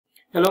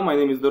Hello, my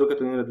name is Doru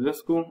Cătălin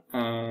Rădulescu,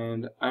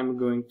 and I'm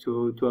going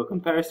to do a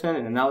comparison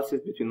and analysis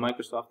between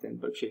Microsoft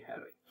and Berkshire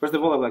Hathaway. First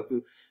of all, I'd like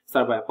to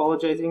start by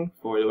apologizing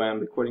for the way I'm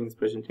recording this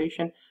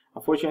presentation.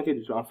 Unfortunately,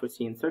 due to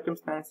unforeseen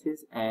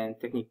circumstances and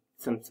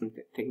some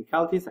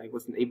technicalities, I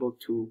wasn't able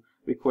to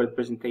record the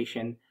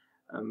presentation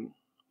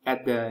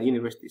at the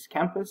university's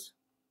campus,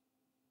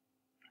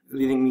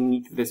 leading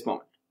me to this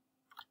moment.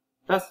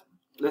 Thus,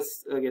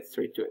 let's get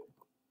straight to it.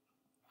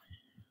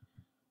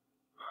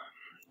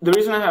 The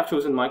reason I have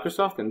chosen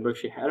Microsoft and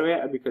Berkshire Hathaway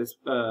are because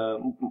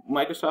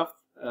Microsoft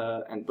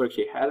and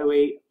Berkshire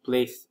Hathaway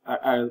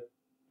are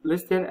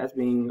listed as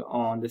being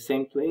on the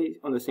same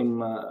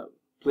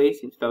place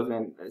in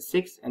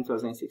 2006 and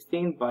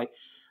 2016 by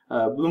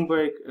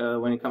Bloomberg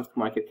when it comes to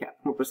market cap.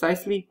 More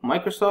precisely,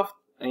 Microsoft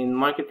in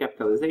market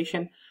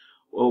capitalization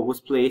was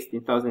placed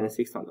in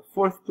 2006 on the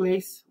 4th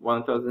place, while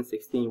in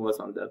 2016 was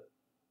on the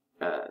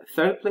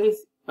 3rd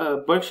place.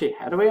 Berkshire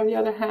Hathaway, on the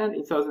other hand,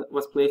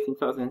 was placed in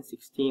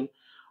 2016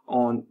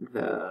 on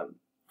the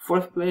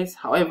 4th place.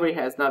 However, it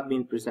has not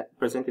been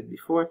presented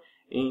before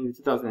in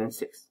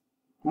 2006.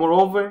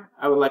 Moreover,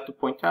 I would like to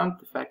point out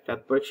the fact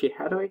that Berkshire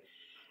Hathaway,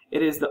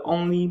 it is the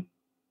only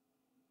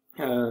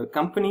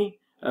company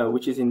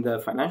which is in the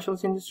financial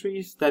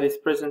industries that is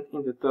present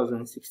in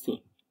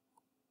 2016.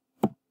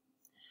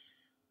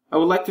 I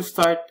would like to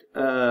start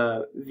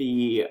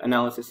the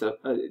analysis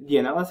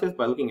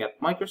by looking at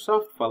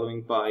Microsoft,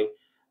 following by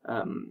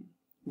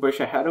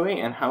Berkshire Hathaway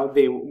and how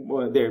they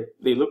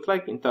look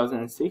like in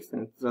 2006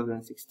 and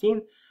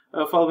 2016,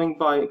 following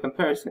by a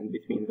comparison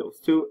between those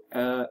two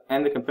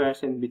and the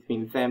comparison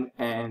between them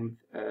and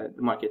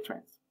the market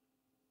trends.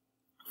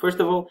 First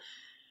of all,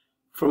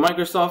 for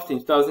Microsoft in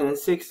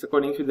 2006,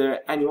 according to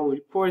their annual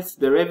reports,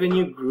 the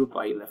revenue grew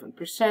by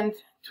 11%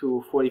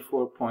 to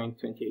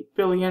 44.28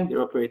 billion.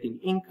 Their operating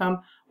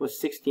income was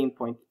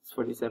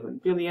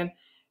 16.47 billion,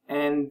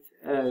 and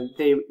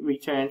they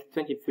returned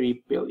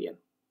 23 billion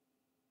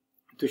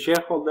to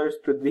shareholders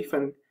through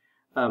different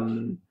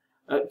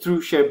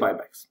through share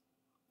buybacks.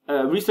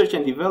 Research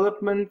and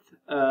development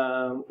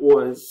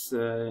was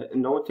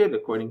noted,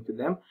 according to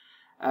them,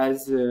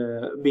 as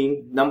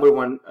being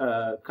 #1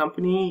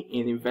 company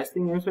in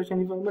investing in research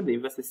and development. They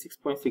invested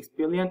 6.6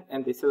 billion,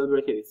 and they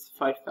celebrated its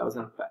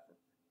 5,000th patent.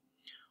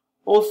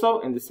 Also,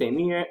 in the same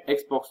year,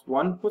 Xbox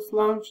One was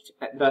launched,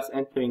 thus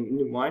entering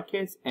new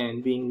markets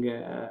and being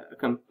a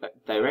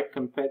direct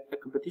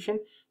competition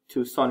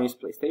to Sony's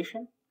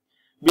PlayStation.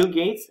 Bill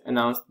Gates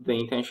announced the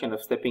intention of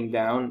stepping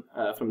down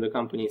from the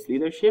company's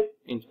leadership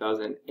in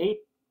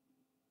 2008.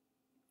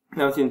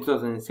 Announced in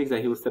 2006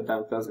 that he will step down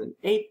in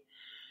 2008,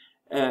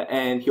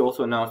 and he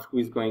also announced who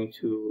is going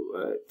to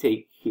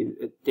take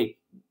the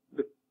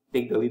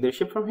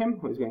leadership from him.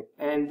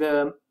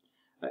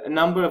 A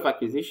number of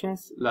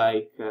acquisitions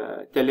like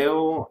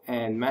Teleo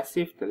and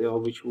Massive. Teleo,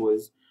 which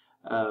was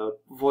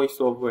voice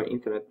over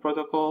Internet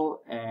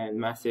Protocol, and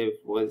Massive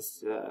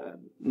was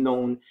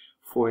known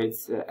for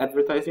its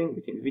advertising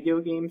within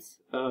video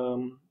games,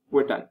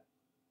 were done.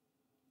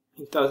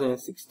 In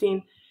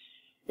 2016,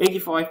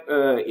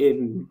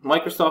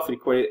 Microsoft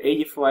recorded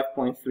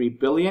 85.3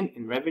 billion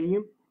in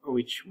revenue,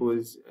 which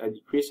was a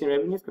decrease in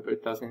revenues compared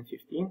to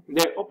 2015.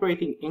 Their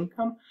operating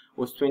income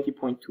was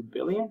 20.2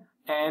 billion,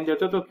 and their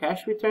total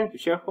cash return to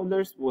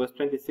shareholders was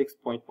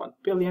 26.1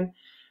 billion.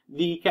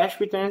 The cash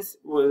returns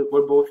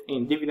were both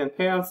in dividend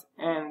payouts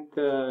and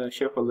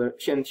share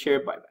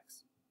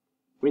buybacks.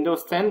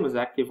 Windows 10 was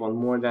active on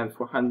more than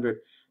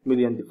 400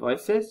 million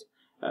devices.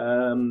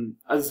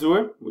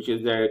 Azure, which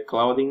is their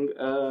clouding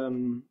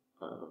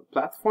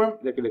platform,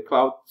 the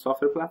cloud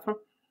software platform,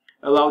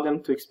 allowed them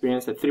to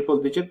experience a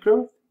triple-digit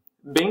growth.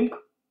 Bing,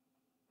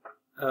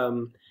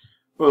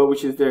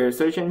 which is their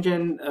search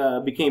engine,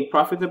 became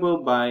profitable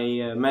by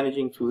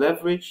managing to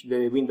leverage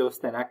the Windows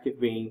 10 active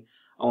being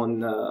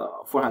on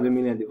 400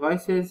 million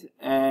devices,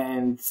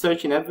 and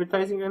search and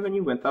advertising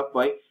revenue went up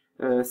by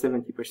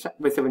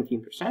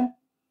 17%.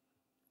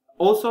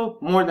 Also,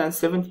 more than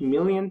 70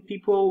 million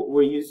people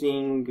were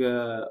using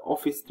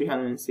Office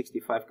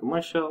 365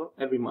 commercial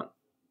every month.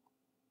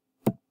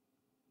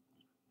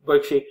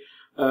 Berkshire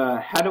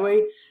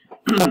Hathaway,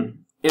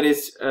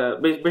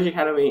 Berkshire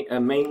Hathaway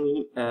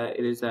mainly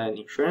it is an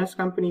insurance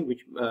company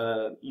which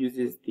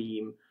uses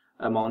the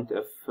amount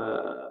of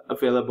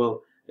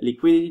available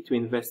liquidity to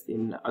invest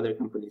in other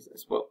companies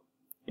as well.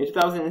 In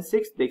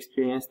 2006, they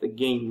experienced a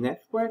gain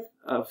net worth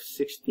of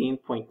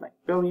 16.9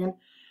 billion.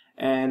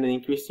 And an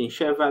increase in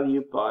share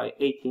value by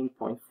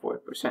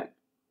 18.4%.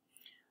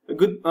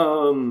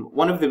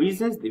 One of the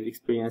reasons they've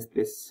experienced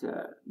this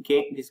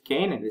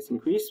gain and this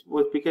increase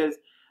was because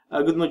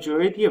a good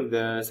majority of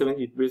the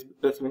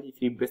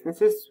 73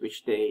 businesses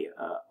which they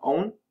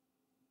own,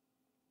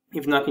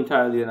 if not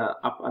entirely,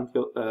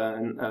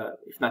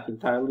 if not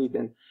entirely,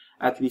 then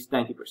at least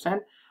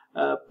 90%,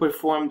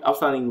 performed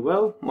outstanding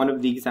well. One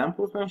of the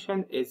examples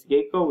mentioned is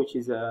Geico, which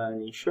is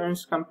an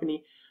insurance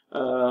company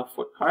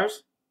for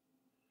cars.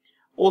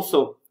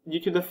 Also, due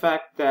to the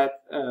fact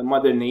that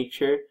Mother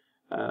Nature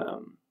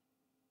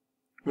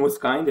was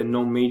kind and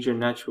no major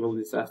natural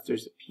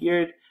disasters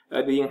appeared,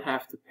 they didn't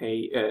have to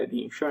pay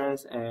the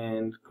insurance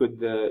and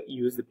could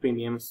use the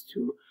premiums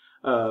to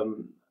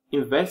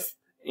invest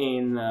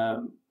in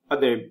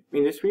other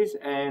industries.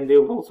 And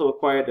they've also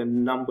acquired a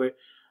number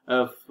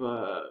of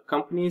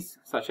companies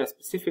such as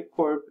Pacific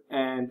Corp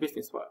and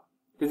Business File.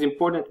 It is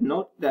important to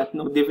note that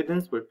no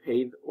dividends were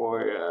paid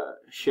or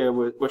shares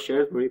were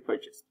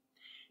repurchased.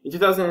 In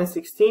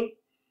 2016,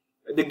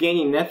 the gain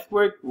in net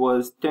worth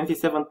was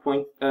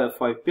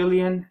 27.5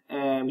 billion,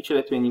 which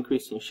led to an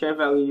increase in share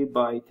value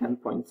by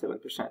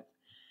 10.7%.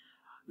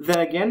 Then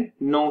again,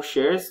 no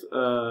shares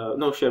were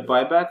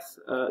buyback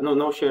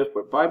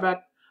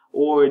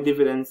or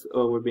dividends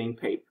were being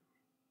paid.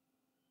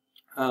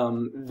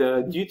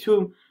 Due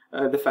to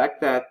the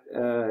fact that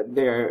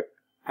they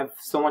have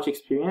so much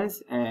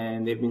experience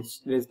and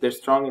they're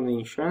strong in the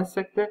insurance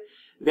sector,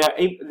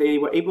 they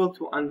were able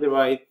to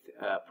underwrite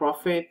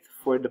profit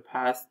for the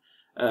past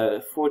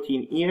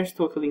 14 years,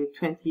 totaling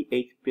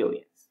 28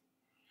 billion.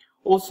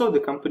 Also, the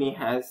company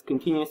has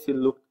continuously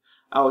looked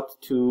out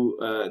to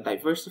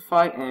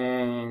diversify,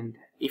 and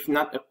if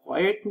not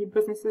acquired new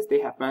businesses,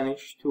 they have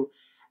managed to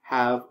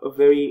have a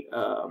very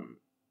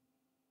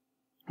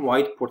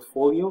wide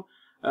portfolio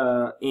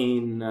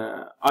in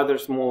other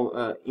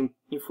small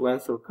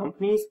influential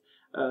companies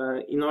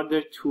in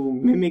order to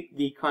mimic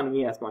the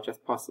economy as much as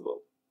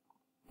possible.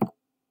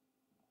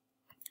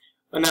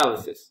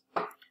 Analysis.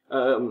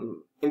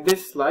 In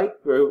this slide,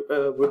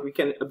 where we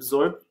can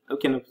observe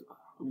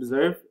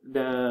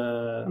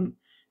the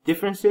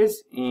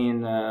differences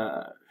in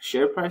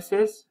share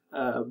prices,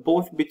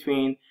 both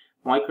between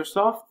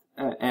Microsoft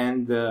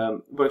and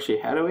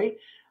Berkshire Hathaway,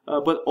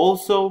 but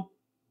also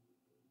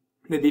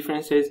the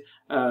differences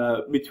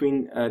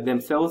between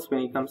themselves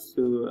when it comes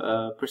to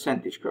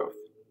percentage growth.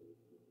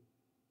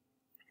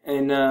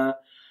 And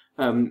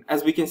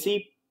as we can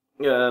see,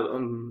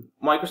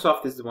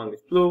 Microsoft is the one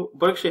with blue.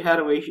 Berkshire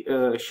Hathaway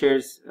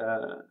shares,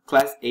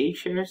 Class A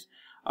shares,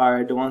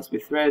 are the ones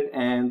with red,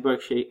 and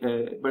Berkshire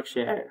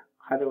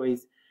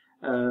Hathaway's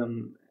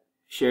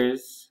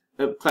shares,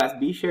 Class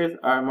B shares,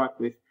 are marked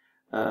with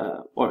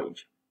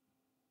orange.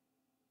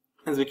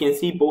 As we can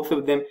see, both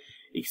of them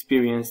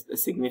experienced a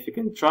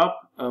significant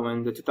drop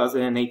when the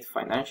 2008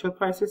 financial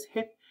crisis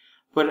hit,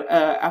 but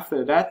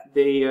after that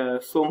they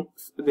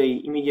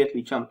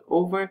immediately jumped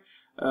over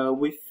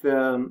with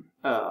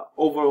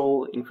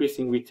overall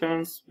increasing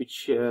returns,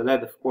 which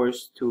led, of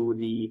course, to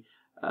the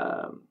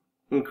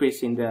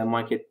increase in the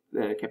market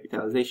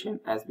capitalization,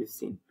 as we've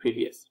seen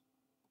previous.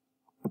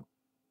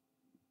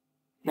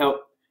 Now,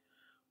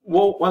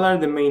 what are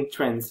the main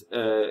trends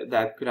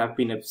that could have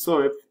been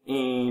absorbed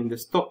in the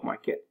stock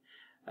market?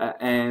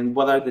 And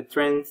what are the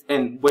trends,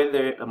 and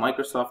whether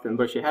Microsoft and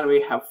Berkshire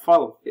Hathaway have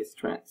followed these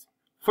trends?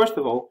 First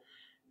of all,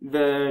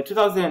 the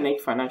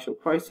 2008 financial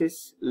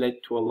crisis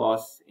led to a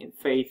loss in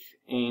faith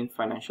in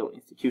financial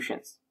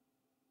institutions,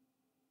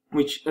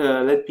 which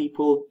led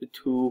people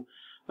to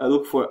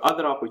look for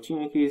other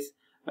opportunities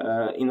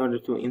in order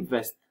to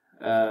invest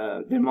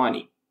their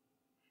money.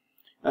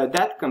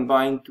 That,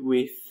 combined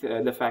with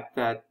the fact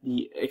that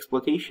the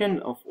exploitation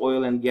of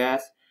oil and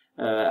gas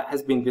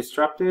has been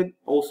disrupted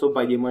also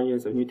by the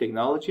emergence of new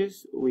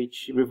technologies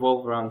which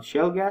revolve around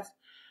shale gas,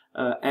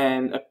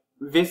 and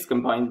this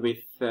combined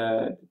with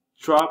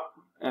drop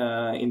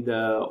in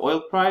the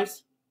oil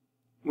price,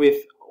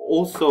 with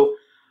also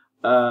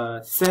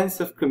a sense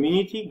of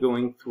community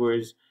going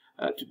towards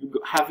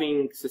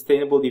having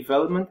sustainable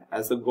development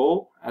as a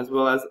goal, as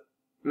well as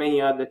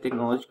many other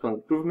technological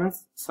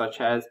improvements,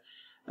 such as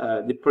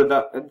the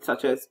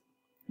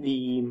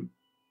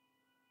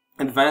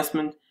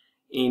advancement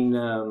in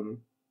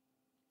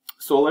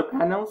solar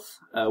panels,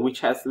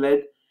 which has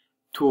led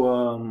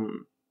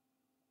to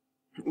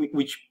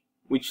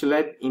which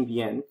led in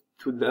the end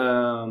to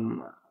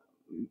the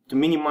to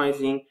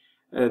minimizing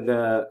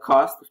the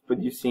cost of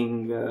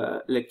producing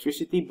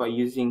electricity by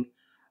using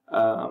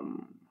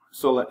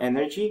solar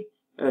energy.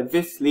 It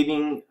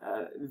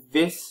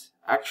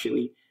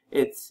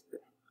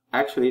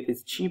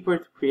is cheaper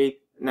to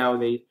create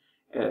nowadays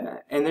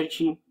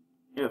energy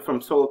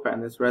from solar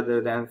panels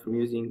rather than from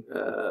using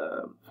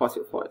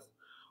fossil fuels.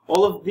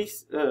 All of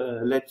this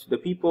led to the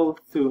people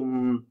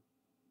to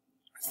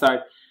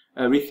start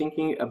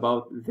rethinking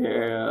about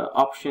their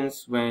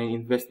options when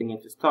investing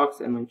into stocks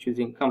and when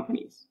choosing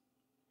companies.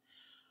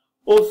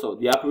 Also,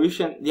 the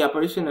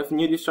apparition of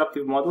new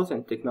disruptive models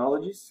and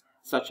technologies,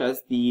 such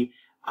as the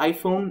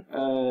iPhone,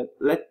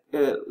 led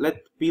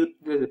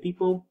the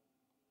people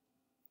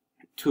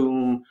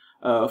to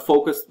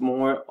focus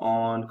more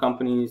on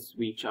companies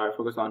which are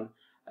focused on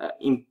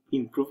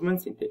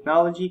improvements in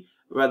technology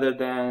rather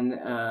than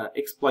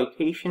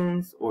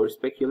exploitations or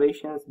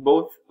speculations,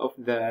 both of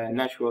the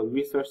natural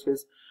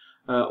resources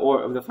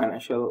or of the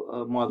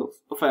financial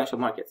models or financial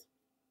markets.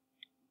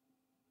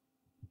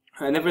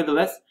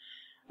 Nevertheless,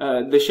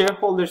 the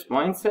shareholders'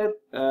 mindset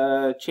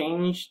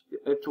changed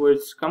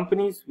towards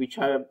companies which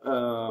are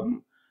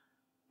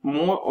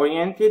more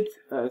oriented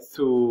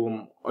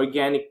to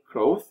organic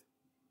growth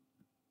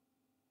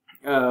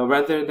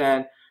rather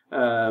than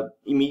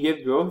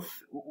immediate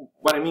growth.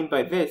 What I mean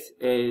by this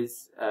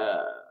is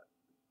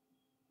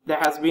there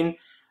has been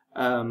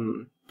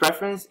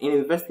preference in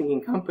investing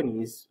in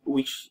companies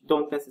which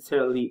don't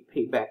necessarily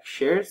pay back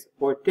shares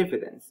or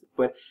dividends,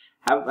 but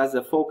have as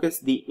a focus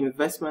the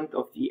investment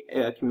of the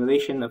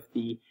accumulation of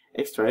the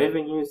extra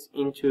revenues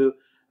into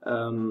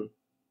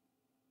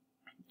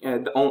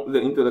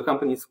into the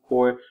company's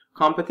core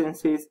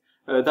competencies,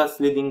 thus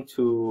leading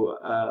to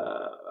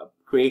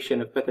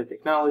creation of better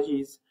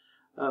technologies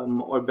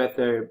or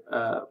better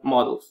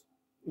models.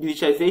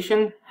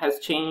 Digitization has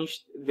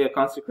changed the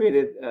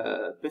consecrated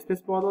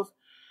business models,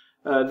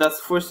 thus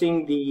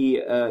forcing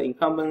the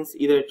incumbents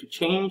either to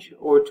change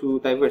or to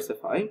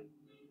diversify.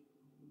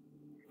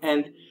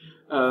 And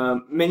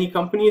many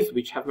companies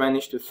which have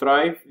managed to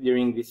thrive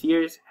during these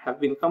years have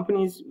been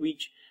companies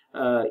which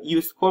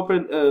use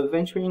corporate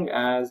venturing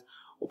as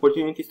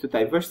opportunities to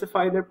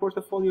diversify their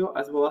portfolio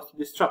as well as to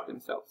disrupt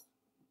themselves.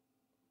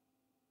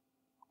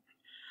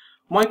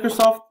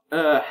 Microsoft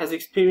has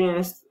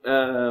experienced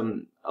a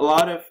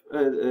lot of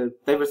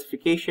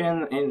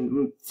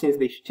diversification since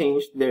they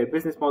changed their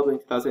business model in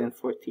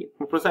 2014.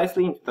 More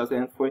precisely, in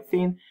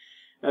 2014,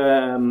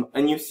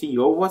 a new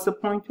CEO was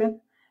appointed,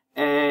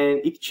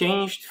 and it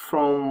changed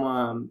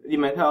from the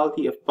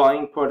mentality of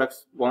buying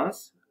products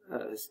once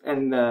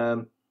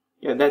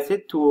yeah, that's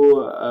it,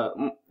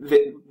 to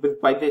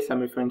by this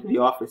I'm referring to the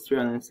Office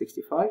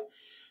 365,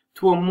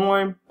 to a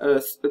more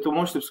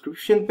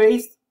subscription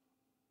based,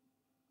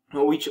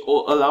 which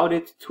allowed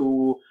it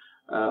to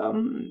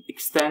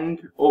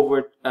extend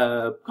over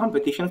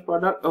competition's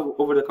product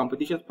over the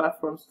competition's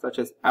platforms such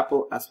as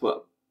Apple as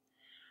well.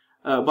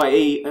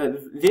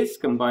 This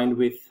combined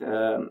with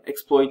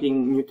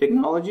exploiting new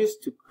technologies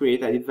to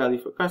create added value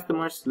for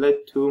customers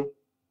led to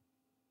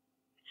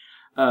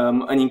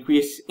an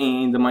increase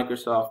in the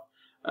Microsoft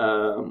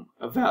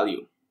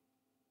value.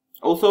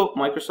 Also,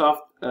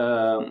 Microsoft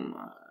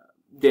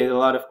did a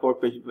lot of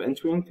corporate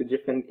venturing to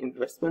different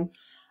investment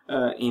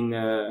in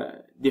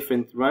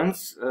different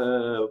runs,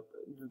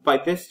 by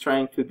this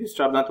trying to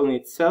disrupt not only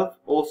itself,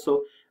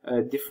 also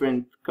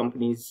different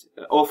companies,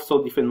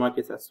 also different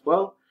markets as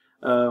well.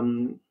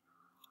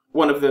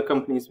 One of the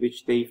companies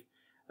which they've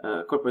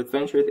corporate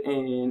ventured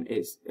in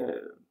is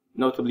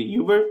notably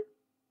Uber.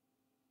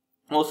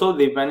 Also,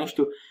 they managed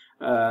to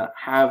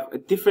have a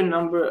different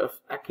number of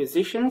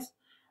acquisitions.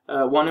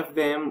 One of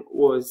them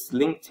was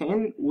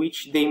LinkedIn,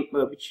 which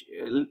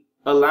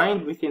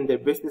aligned within their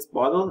business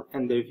model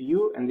and their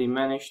view, and they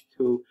managed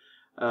to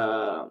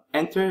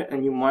enter a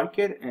new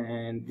market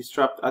and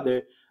disrupt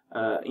other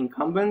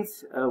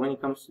incumbents when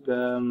it comes to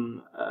the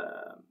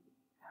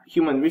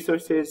human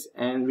resources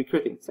and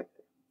recruiting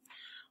sector.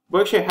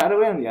 Berkshire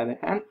Hathaway, on the other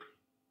hand,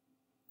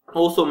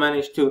 also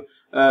managed to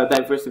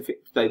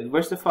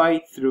diversify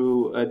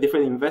through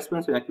different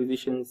investments and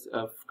acquisitions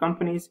of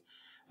companies.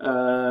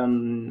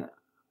 Due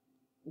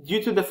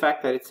to the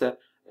fact that it's an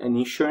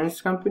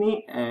insurance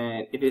company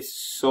and it is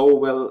so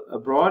well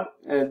abroad,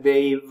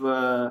 they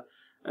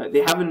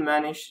haven't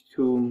managed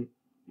to,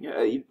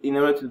 in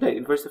order to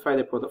diversify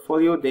their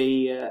portfolio,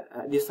 they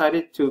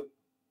decided to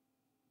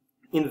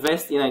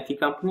invest in IT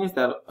companies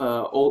that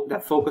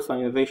focus on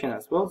innovation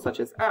as well,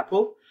 such as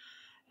Apple,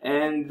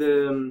 and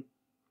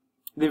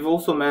they've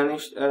also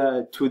managed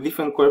to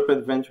different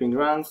corporate venturing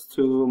rounds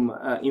to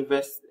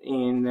invest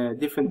in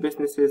different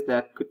businesses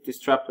that could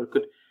disrupt or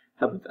could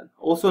help them.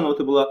 Also,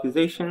 notable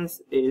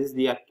acquisitions is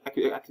the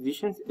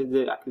acquisition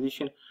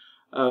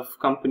of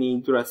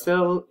company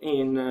Duracell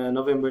in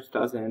November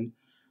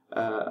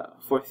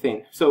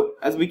 2014. So,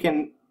 as we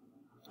can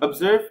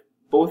observe,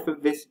 both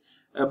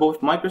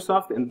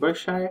Microsoft and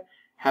Berkshire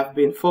have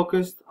been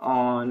focused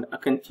on a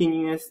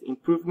continuous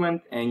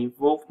improvement and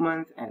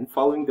involvement and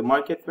following the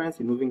market trends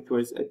and moving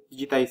towards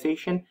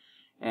digitization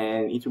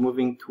and into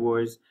moving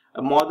towards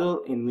a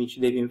model in which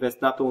they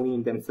invest not only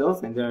in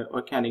themselves and their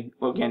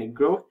organic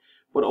growth,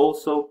 but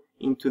also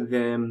into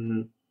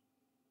the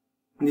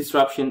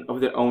disruption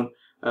of their own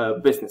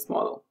business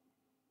model.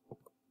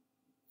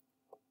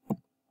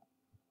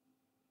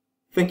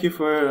 Thank you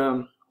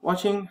for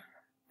watching,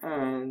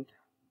 and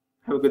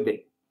have a good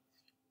day.